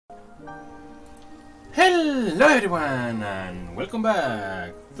Hello everyone and welcome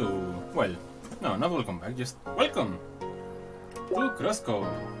back to... well, no, not welcome back, just welcome to Crosscode.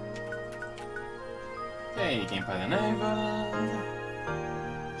 Hey, Gamepad enabled.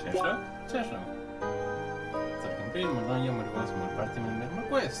 Share show. Start complete, more dungeon, more rewards, more party member, more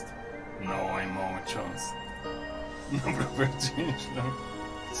quest. No emotions. No proper change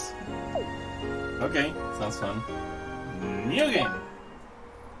logs. Okay, sounds fun. New game.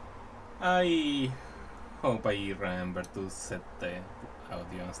 I hope I remember to set the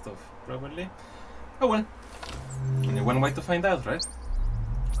audio and stuff properly. Oh well. Only one way to find out, right?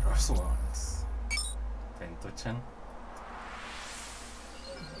 Crosswords. 10 to 10.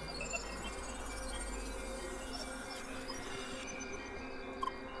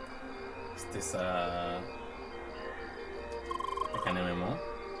 Is this like an MMO?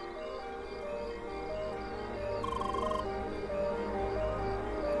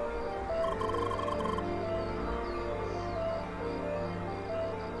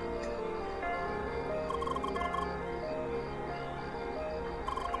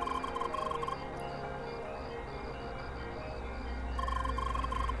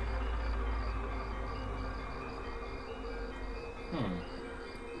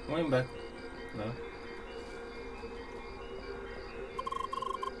 Going back. No.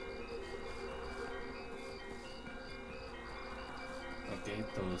 Okay,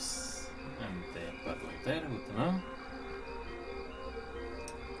 those and the pathway there, good to know.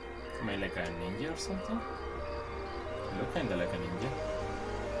 Am I like a ninja or something? I look kinda like a ninja.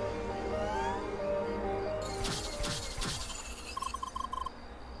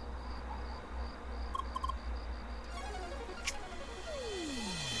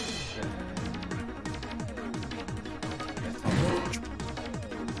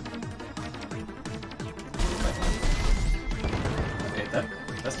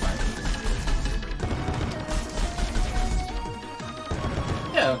 That's fine.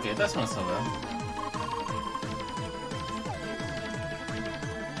 Yeah, okay, that's not so bad.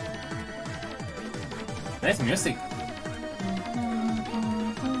 Nice music.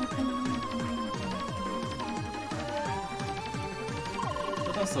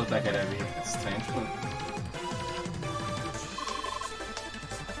 But also that got a bit strange, but...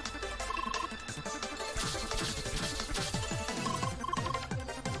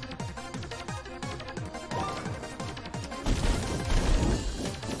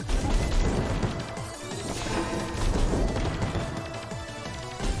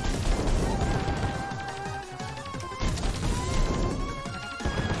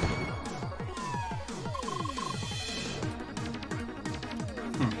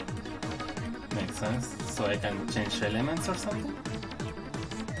 Makes sense. So I can change elements or something?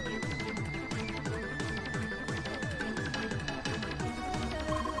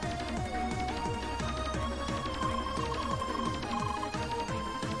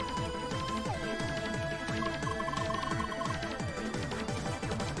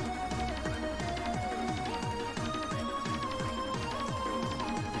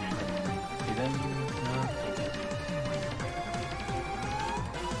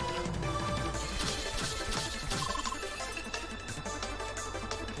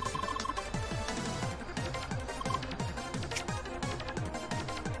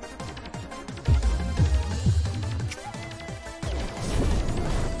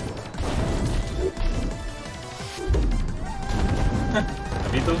 A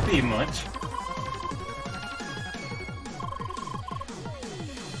little too much.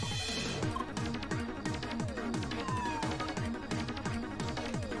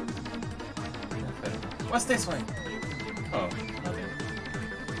 What's this one? Oh, nothing.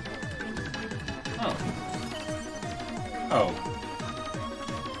 Oh. Oh.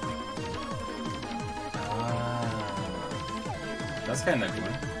 Ah. That's kinda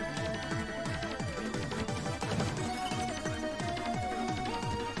cool.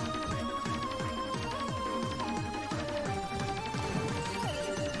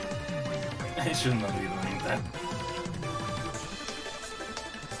 I should not be doing that.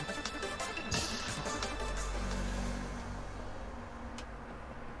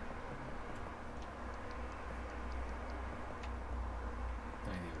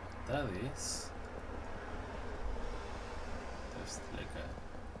 No idea what that is. Just like a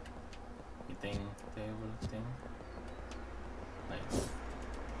eating table thing. Nice.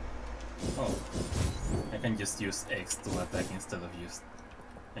 Oh, I can just use X to attack instead of use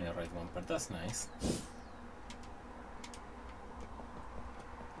the right one, but that's nice.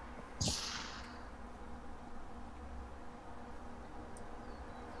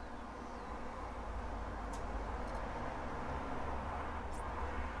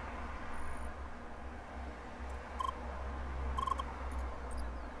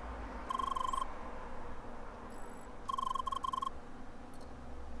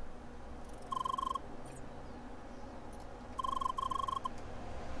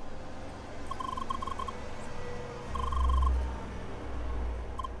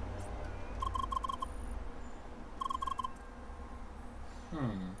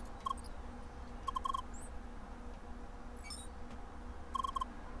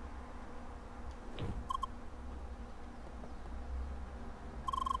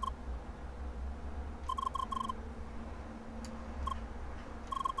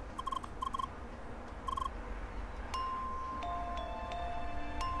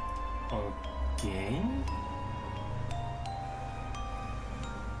 Okay.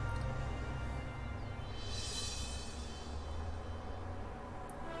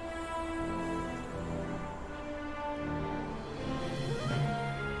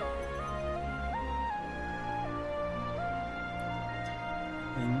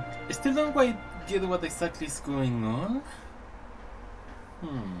 I still don't quite get what exactly is going on.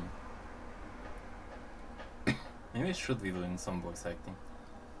 Maybe I should be doing some voice acting.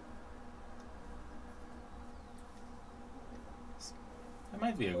 That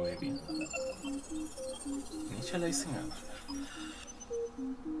might be a good idea. Initializing avatar.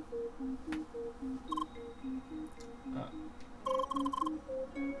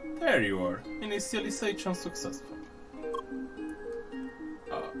 There you are. Initialization successful.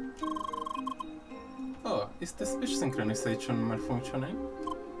 Oh, is the speech synchronization malfunctioning?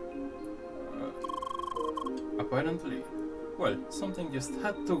 Apparently. Well, something just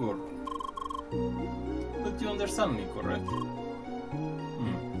had to go wrong. But you understand me, correct?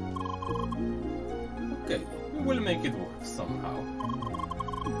 Okay, we will make it work somehow.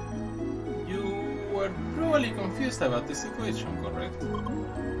 You were probably confused about the situation, correct?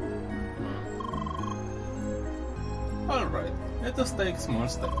 Alright, let us take small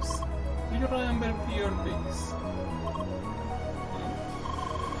steps. Do you remember your base?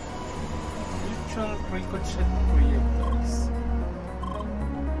 Virtual ricochet projectors.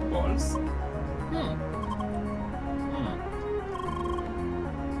 Balls?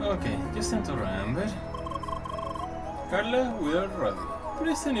 Okay, just need to remember. Carla, we are ready.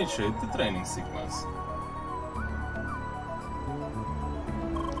 Please initiate the training sequence.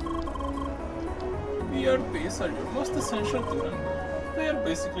 VRPs are your most essential tool. They are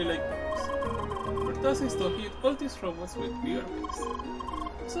basically like bombs. Your task is to hit all these robots with VRPs.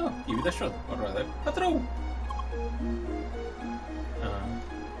 So, give it a shot, or rather, a throw!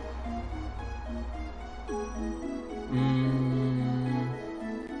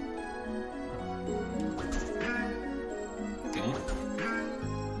 Okay.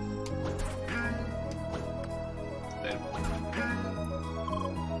 There we go.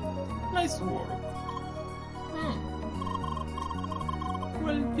 Nice work.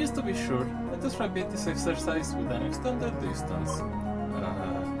 Well, just to be sure, let us repeat this exercise with an extended distance.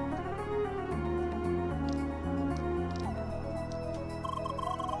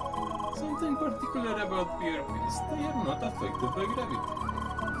 Something particular about PRPs, they are not affected by gravity.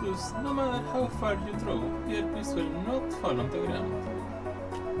 Thus, no matter how far you throw, PRPs will not fall on the ground.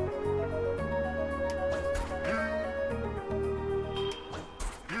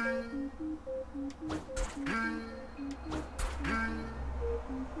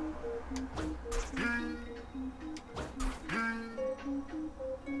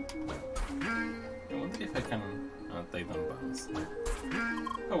 I wonder if I can take them bounce.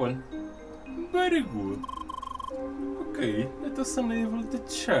 Oh well. Very good. Okay, let us enable the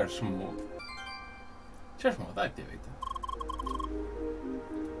charge mode. Charge mode activated.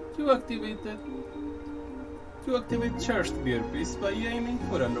 You activate charged VRPs by aiming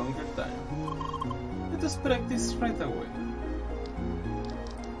for a longer time. Let us practice right away.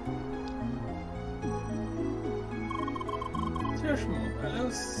 Charge mode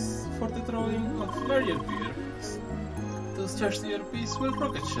allows for the throwing of larger VRPs. Those charged VRPs will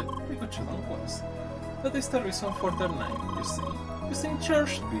ricochet on walls. That is the reason for their name, you see. Using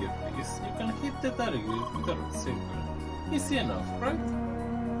charged VRPs, you can hit the target with a red circle. Easy enough, right?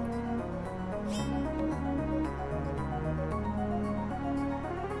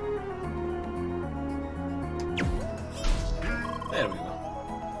 There we go.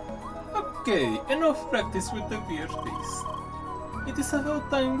 Okay, enough practice with the VRPs. It is about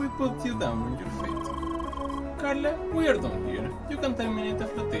time we put you down on your feet. Carla, we are done here. You can terminate the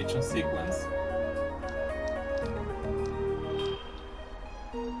flotation sequence.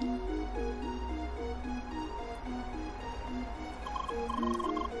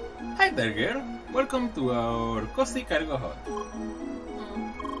 Hi there, girl. Welcome to our cozy cargo hut.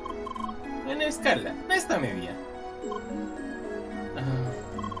 My name is Carla. Nice to meet you.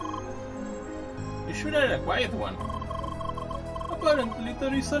 You sure are a quiet one. Apparently,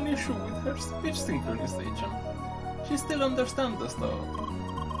 there is an issue with her speech synchronization. She still understands us though.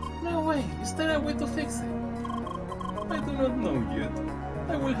 No way, is there a way to fix it? I do not know yet.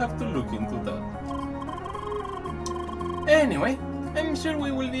 I will have to look into that. Anyway, I'm sure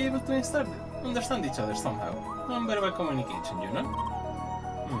we will be able to understand each other somehow. Non-verbal communication, you know?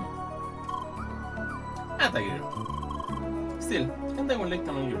 Atagir. Still, and I would like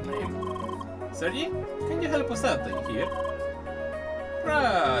to know your name. Sergi, can you help us out here?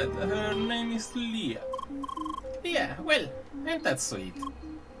 Right, her name is Leah. Yeah, well, ain't that sweet?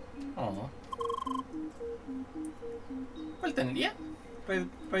 Oh. Well then, yeah.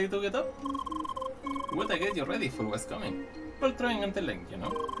 Ready to get up? Would I get you ready for what's coming? Well, trying until length, you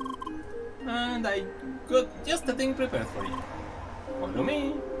know. And I got just the thing prepared for you. Follow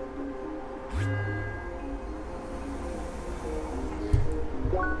me.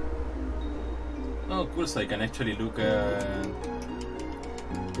 Oh, cool! So I can actually look at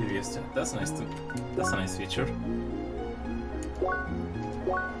previous chat. That's nice too. That's a nice feature.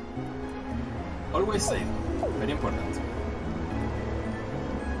 Always save. Very important.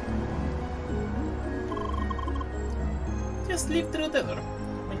 Just leave through the door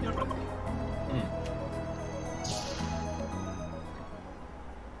when you're ready.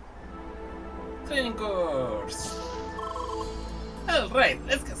 Training course. Alright,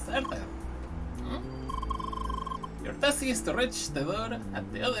 let's get started. Your task is to reach the door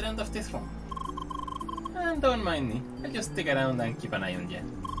at the other end of this room. And don't mind me, I'll just stick around and keep an eye on you.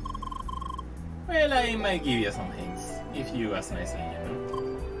 Well, I might give you some hints, if you ask nicely, you know.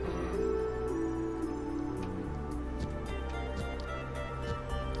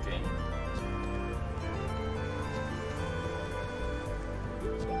 Okay.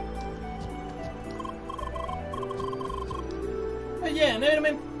 But yeah, never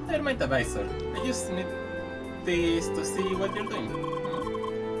mind the visor. I just need this to see what you're doing.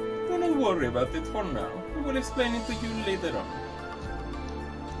 Don't worry about it for now. I will explain it to you later on.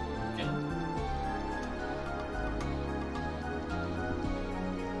 Okay.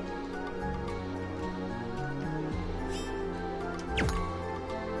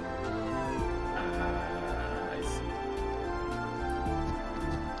 I see.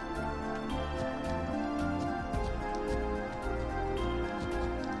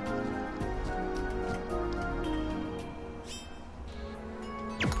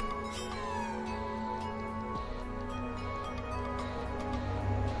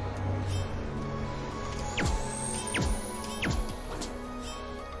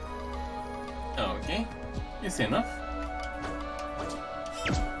 Okay, easy enough.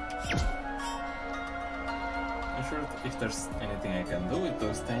 Not sure if there's anything I can do with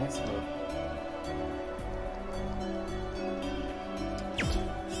those things, but...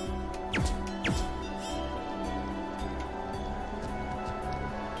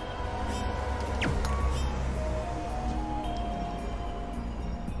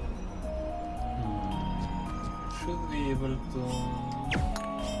 should be able to...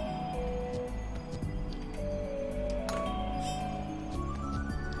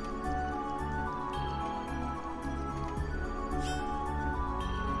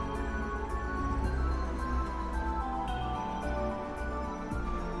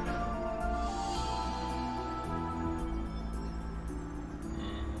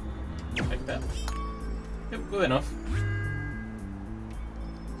 like that. Yep, good enough.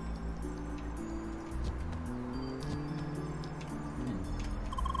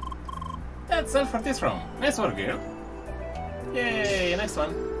 That's all for this round. Nice work, girl. Yay, next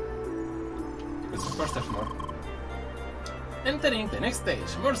one. Because of course there's more. Entering the next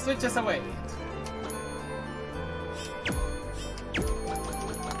stage, more switches await.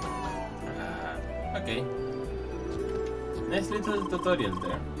 Okay. Nice little tutorial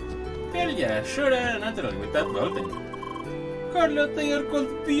there. Hell yeah, sure and natural with that button. Carlota, they are called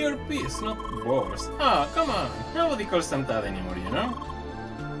BRPs, not boars. Ah, come on, nobody calls them that anymore, you know?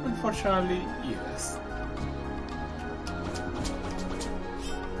 Unfortunately, yes.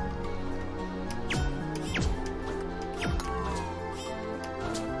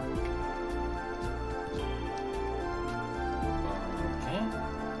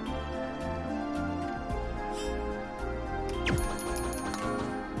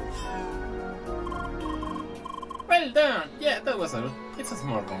 Well done! Yeah, that was all. It's a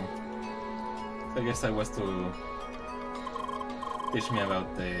small room. So I guess I was to teach me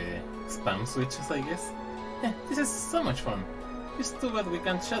about the spam switches, I guess. Yeah, this is so much fun. It's too bad we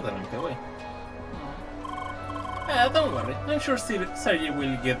can't shut them away. Don't worry, I'm sure Sergi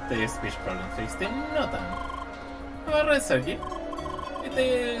will get the speech problem fixed in no time. Alright, Sergi. It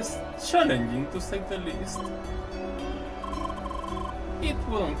is challenging to say the least. It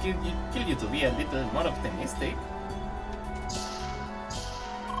won't kill you to be a little more optimistic.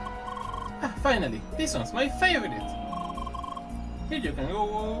 Ah, finally, this one's my favorite. Here you can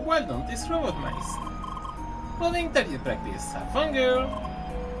go wild on these robot mice. Moving target practice. Have fun, girl.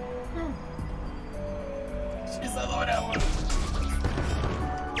 She's adorable.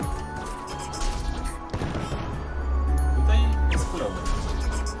 Could I explode?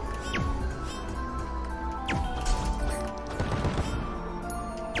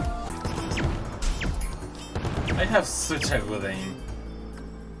 I have such a good aim.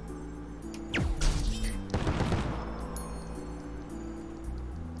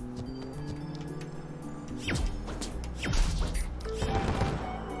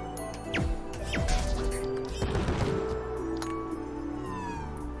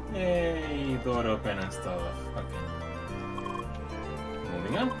 Yay, door open and stuff. Okay.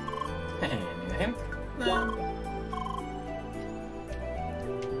 Moving on. Need a hint? No.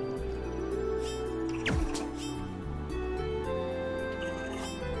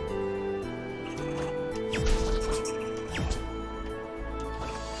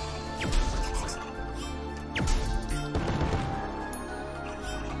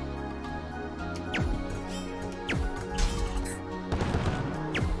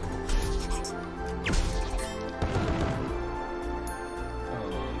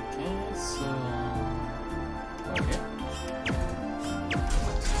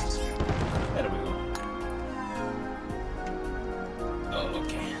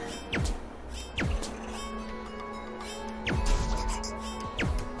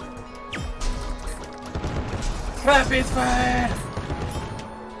 Rapid fire!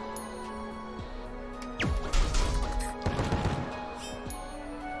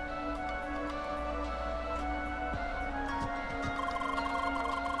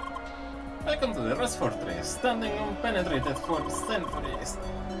 Welcome to the Rust Fortress, standing unpenetrated for centuries.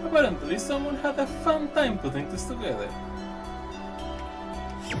 Apparently someone had a fun time putting this together.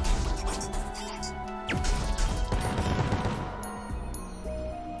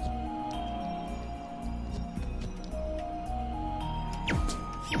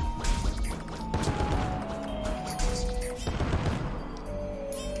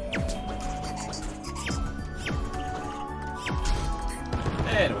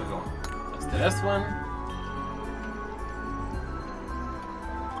 There we go. That's the last one.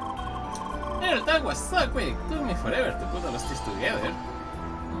 Hey, that was so quick. Took me forever to put all of this together.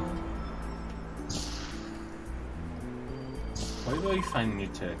 Why do I find new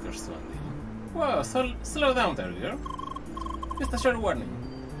characters to undeal? Whoa, slow down there, girl. Just a short warning.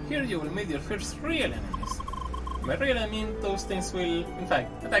 Here you will meet your first real enemies. By real I mean those things will, in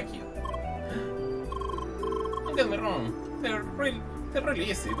fact, attack you. Don't get me wrong, they're really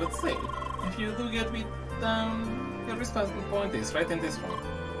easy, but still, if you do get beat down, your respawn point is right in this room.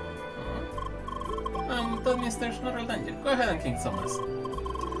 That means there's no real danger. Go ahead and kick some ass.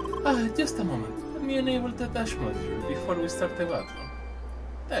 Just a moment. Let me enable the dash module before we start the battle.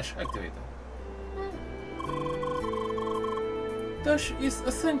 Dash activated. Dash is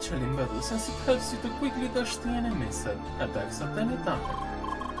essential in battle since it helps you to quickly dash the enemy's attacks at any time.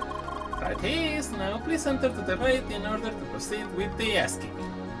 Right he is. Now please enter to the right in order to proceed with the ass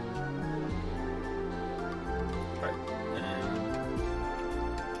kicking. Right.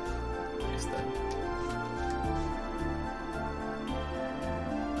 Is that?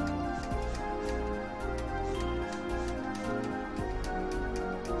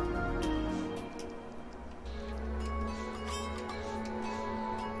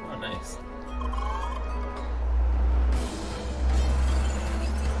 Oh, nice.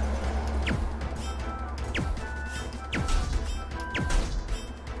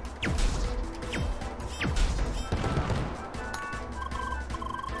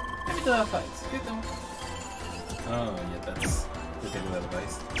 Fights. Hit them. Oh, yeah, that's pretty good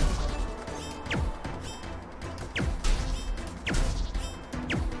advice.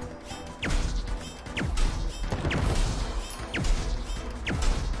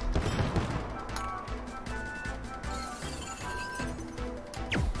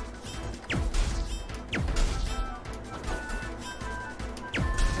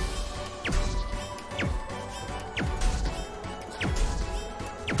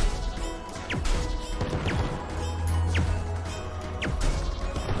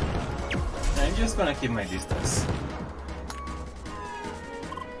 I'm just gonna keep my distance.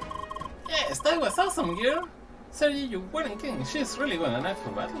 Yes, that was awesome, girl! Sergi, you weren't kidding. She's really good at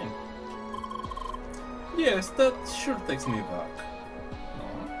for battling. Yes, that sure takes me back.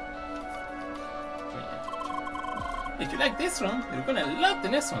 If you like this one, you're gonna love the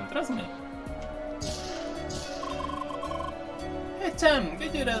next one, trust me. Hey Cham,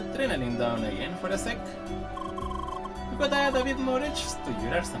 get your adrenaline down again for a sec. You gotta add a bit more edge to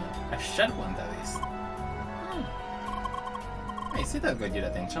your arsenal. A sharp one, that is. I see that got your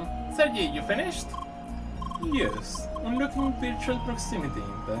attention. Sergi, you finished? Yes. Unlocking virtual proximity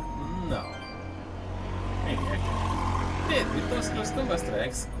impact. No. Maybe actually. Dead with those close combat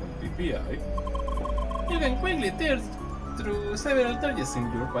strikes, called PPI. You can quickly tear through several targets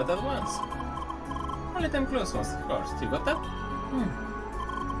in your path at once. Only them close ones, of course. You got that?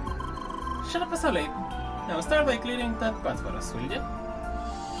 Shut up, Asalate. Now start by clearing that path for us, will ya?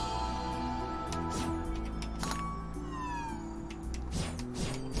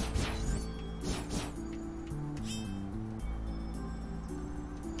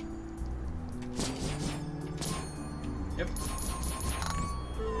 Yep.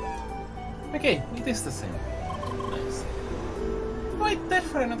 Okay, it is the same. Nice. Wait there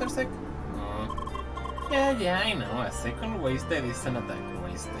for another sec. Yeah, I know. A second wasted is an attack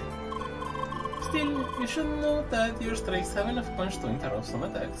wasted. Still, you should know that your strikes have enough punch to interrupt some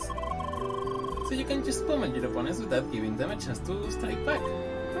attacks. So you can just pummel your opponents without giving them a chance to strike back.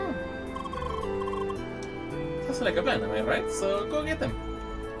 Sounds like a plan, am I right? So go get them.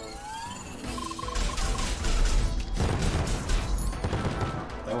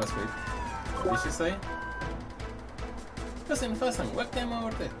 That was quick. What did she say? Cousin fast and whack them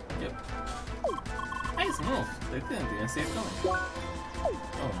over there. Yep. Nice move. They didn't even see it coming.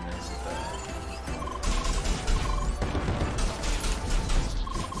 Oh, nice.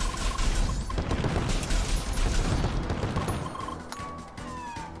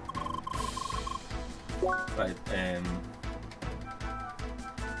 Right,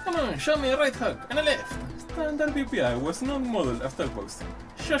 come on, show me a right hug and a left. Standard BPI was not modeled after boxing.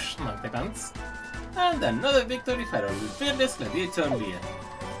 Shush, Multipants. And another victory for our fearless gladiator Leah.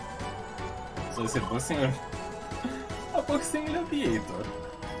 So is it boxing or a boxing gladiator?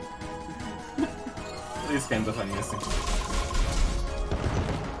 This is kind of amusing.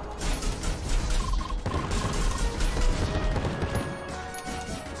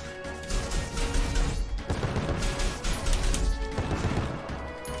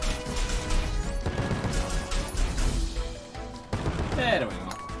 There we go.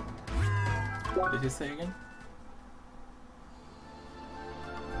 What did he say again?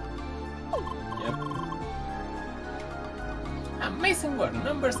 Yep. Amazing work,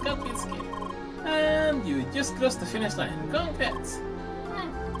 numbers can't be skill. And you just crossed the finish line. Congrats!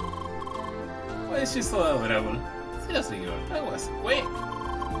 Why is she so adorable? Seriously, girl, that was quick.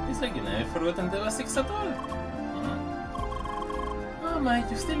 It's like you never forgotten the basics at all. Oh my,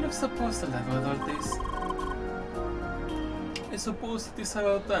 you still look so puzzled about all this. I suppose it is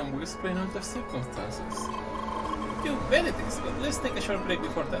about time we explain all the circumstances. You bet it is, but let's take a short break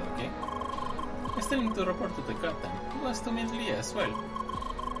before that, okay? I still need to report to the captain. He wants to meet Leah as well.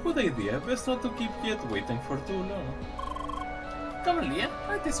 Good idea, best not to keep Jet waiting for too long. Come on, Leah,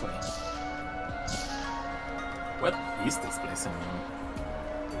 right this way. What is this place anyway?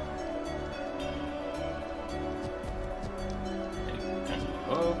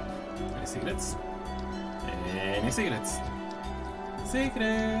 Oh, any cigarettes? Any cigarettes?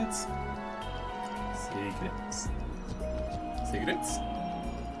 Secrets! Secrets. Secrets?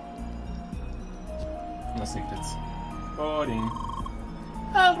 No secrets. Boring.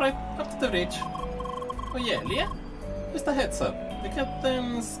 Alright, up to the bridge. Oh yeah, Leah? Just a heads up. The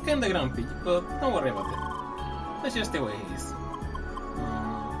captain's kinda grumpy, but don't worry about it. That's just the way he is.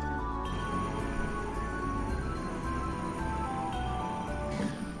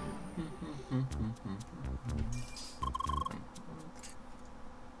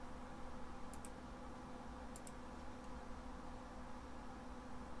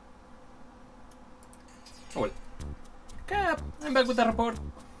 Well, Cap, I'm back with the report.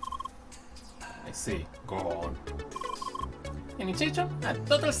 I see. Go on. Initiation at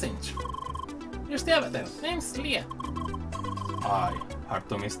total cinch. Here's the avatar. Name's Leah. Aye, hard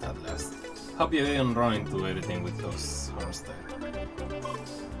to miss that last. Hope you didn't run into everything with those horns there.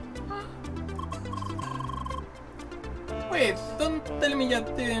 Wait, don't tell me you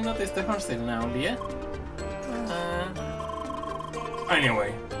didn't notice the horns till now, Leah.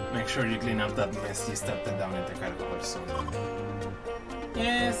 Anyway, make sure you clean up that mess you started down in the cargo or something.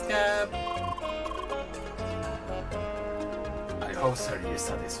 Yes, Cap. I hope sir you're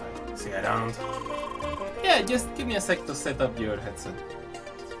satisfied. See you around. Yeah, just give me a sec to set up your headset.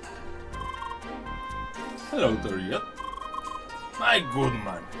 Hello, Doriot. My good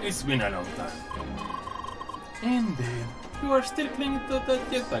man, it's been a long time. Indeed. You are still clinging to that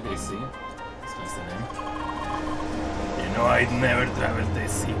jetpack, I see. What's the name? You know I'd never travel the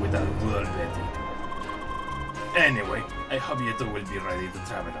sea without good old Betty. Anyway, I hope you two will be ready to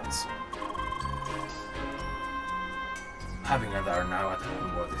travel on soon. Having a darn now at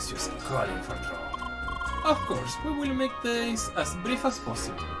home is just calling for trouble. Of course, we will make this as brief as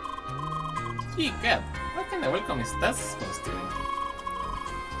possible. Gee, Cap, what kind of welcome is that supposed to be?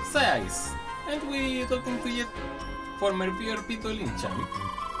 Size, aren't we talking to yet former VRP Tolin champ?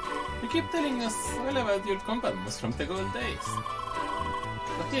 You keep telling us all about your combat moves from the old days.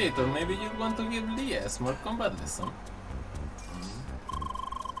 Okay, so maybe you'd want to give Leah a small combat lesson.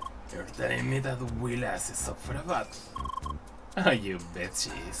 You're telling me that Will-ass is up for a battle? Oh, you bet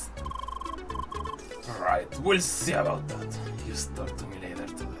she is. Right, we'll see about that. You talk to me later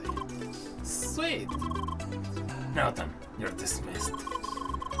today. Sweet! Now then, you're dismissed.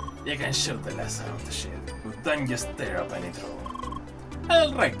 You can shoot the last out of the ship, but don't just tear up any trouble.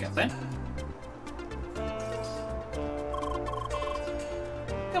 Alright, Captain.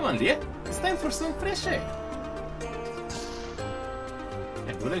 Come on, Leah. It's time for some fresh air.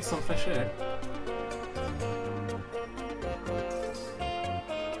 I do like some fresh air.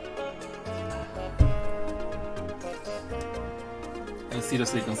 I'm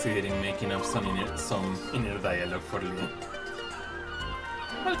seriously considering making up some inner dialogue for Leah.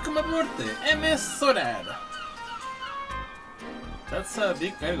 Welcome aboard the MS Sorar. That's a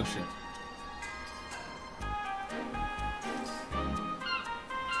big cargo ship.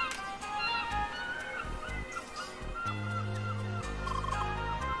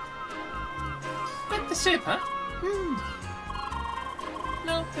 Quite the ship, huh?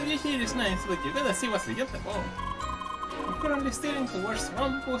 No, the view here is nice, but you gotta see what's beyond the bow. I'm currently steering towards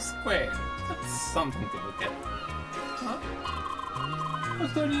Rambo Square. That's something to look at. Huh?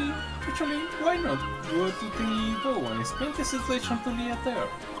 Actually, why not go to the bow and explain the situation to Leah there?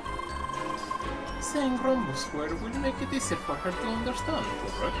 Saying Rambo Square will make it easier for her to understand,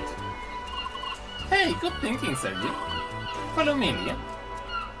 correct? Hey, good thinking, Sergi. Follow me, Leah.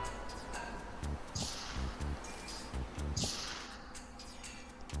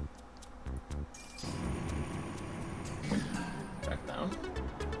 Back down.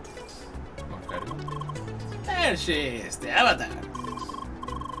 More cargo. There she is, the Avatar!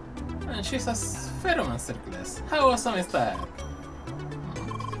 And she's a Pheromancer class. How awesome is that?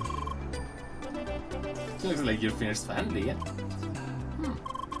 Looks like your first fan, Leah.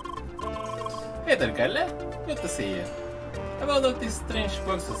 Hey there, Carla. Good to see you. About all these strange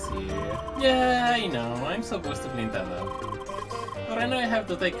boxes here. Yeah, I know. I'm supposed to clean that up. But I know I have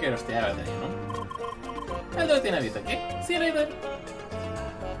to take care of the Avatar, you know? I'll do it in a bit, okay? See you later.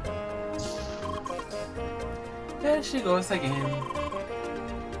 There she goes again.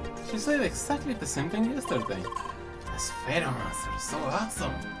 She said exactly the same thing yesterday. A Pheromancer, so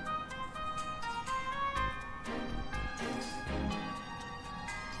awesome!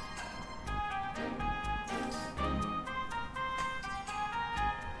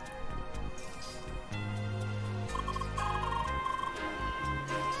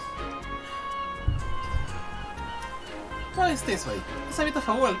 Oh, it's this way. It's a bit of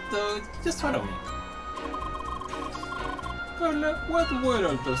a wall, though. Just follow me. Carla, what were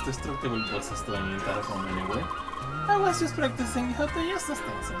all those destructible bosses doing in Terraform anyway? I was just practicing how to use those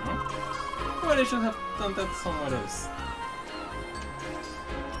things, you know? Or I should have done that somewhere else.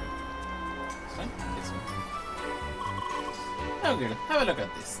 Fine, this one. Oh girl, have a look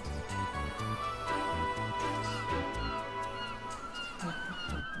at this.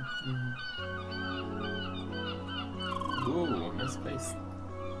 Ooh, nice place.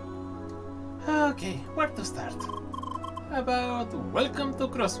 Okay, where to start? About welcome to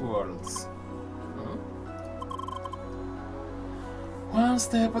Crossworlds. One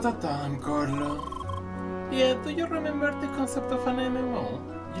step at a time, Carla. Yeah, do you remember the concept of an MMO?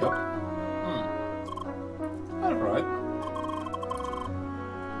 Yup. Alright.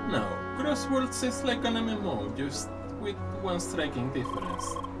 Now, Crossworlds is like an MMO, just with one striking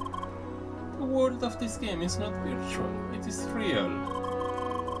difference. The world of this game is not virtual, it is real.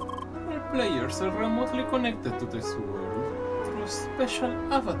 All players are remotely connected to this world through special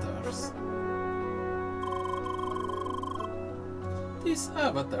avatars. These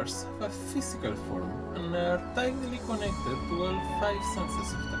avatars have a physical form and are tightly connected to all 5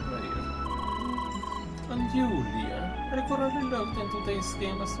 senses of the player. And you, Leah, are currently logged into this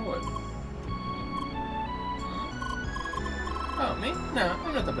game as well. Oh, me? No,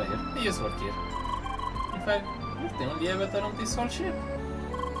 I'm not a player. I just work here. In fact, you're the only avatar on this whole ship.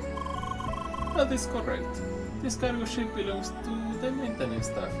 That is correct. This cargo ship belongs to the maintenance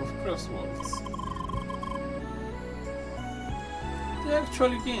staff of Crossworlds. The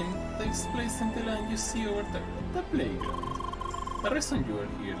actual game takes place in the land you see over there, the playground. The reason you are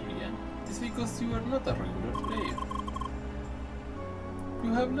here, Leah, is because you are not a regular player.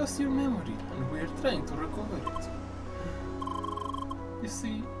 You have lost your memory, and we are trying to recover it. You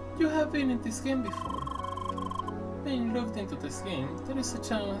see, you have been in this game before. Being logged into this game, there is a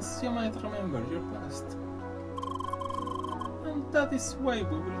chance you might remember your past. And that is why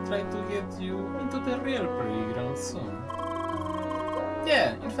we will try to get you into the real playground soon.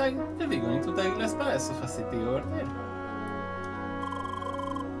 Yeah, in fact, you'll be going to the Glass Palace of a city over there.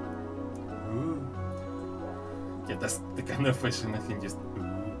 Ooh. Yeah, that's the kind of question I can just do.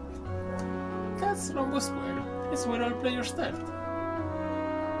 That's Rambo Square. It's where all players start.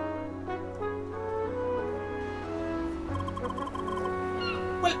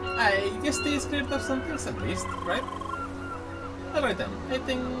 Well, I guess this cleared up some things at least, right? Alright then, I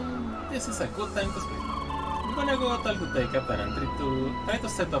think this is a good time to speak. I'm gonna go talk to the captain and try to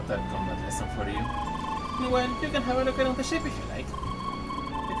set up that combat lesson for you. Meanwhile, you can have a look around the ship if you like.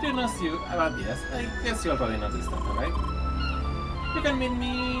 It Clear knows you about this. I guess you already noticed that, right? You can meet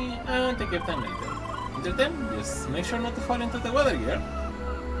me and take your time later. Until then, just make sure not to fall into the water here.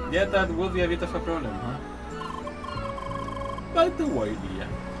 Yeah, that would be a bit of a problem, huh? But don't worry, Leah.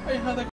 I had a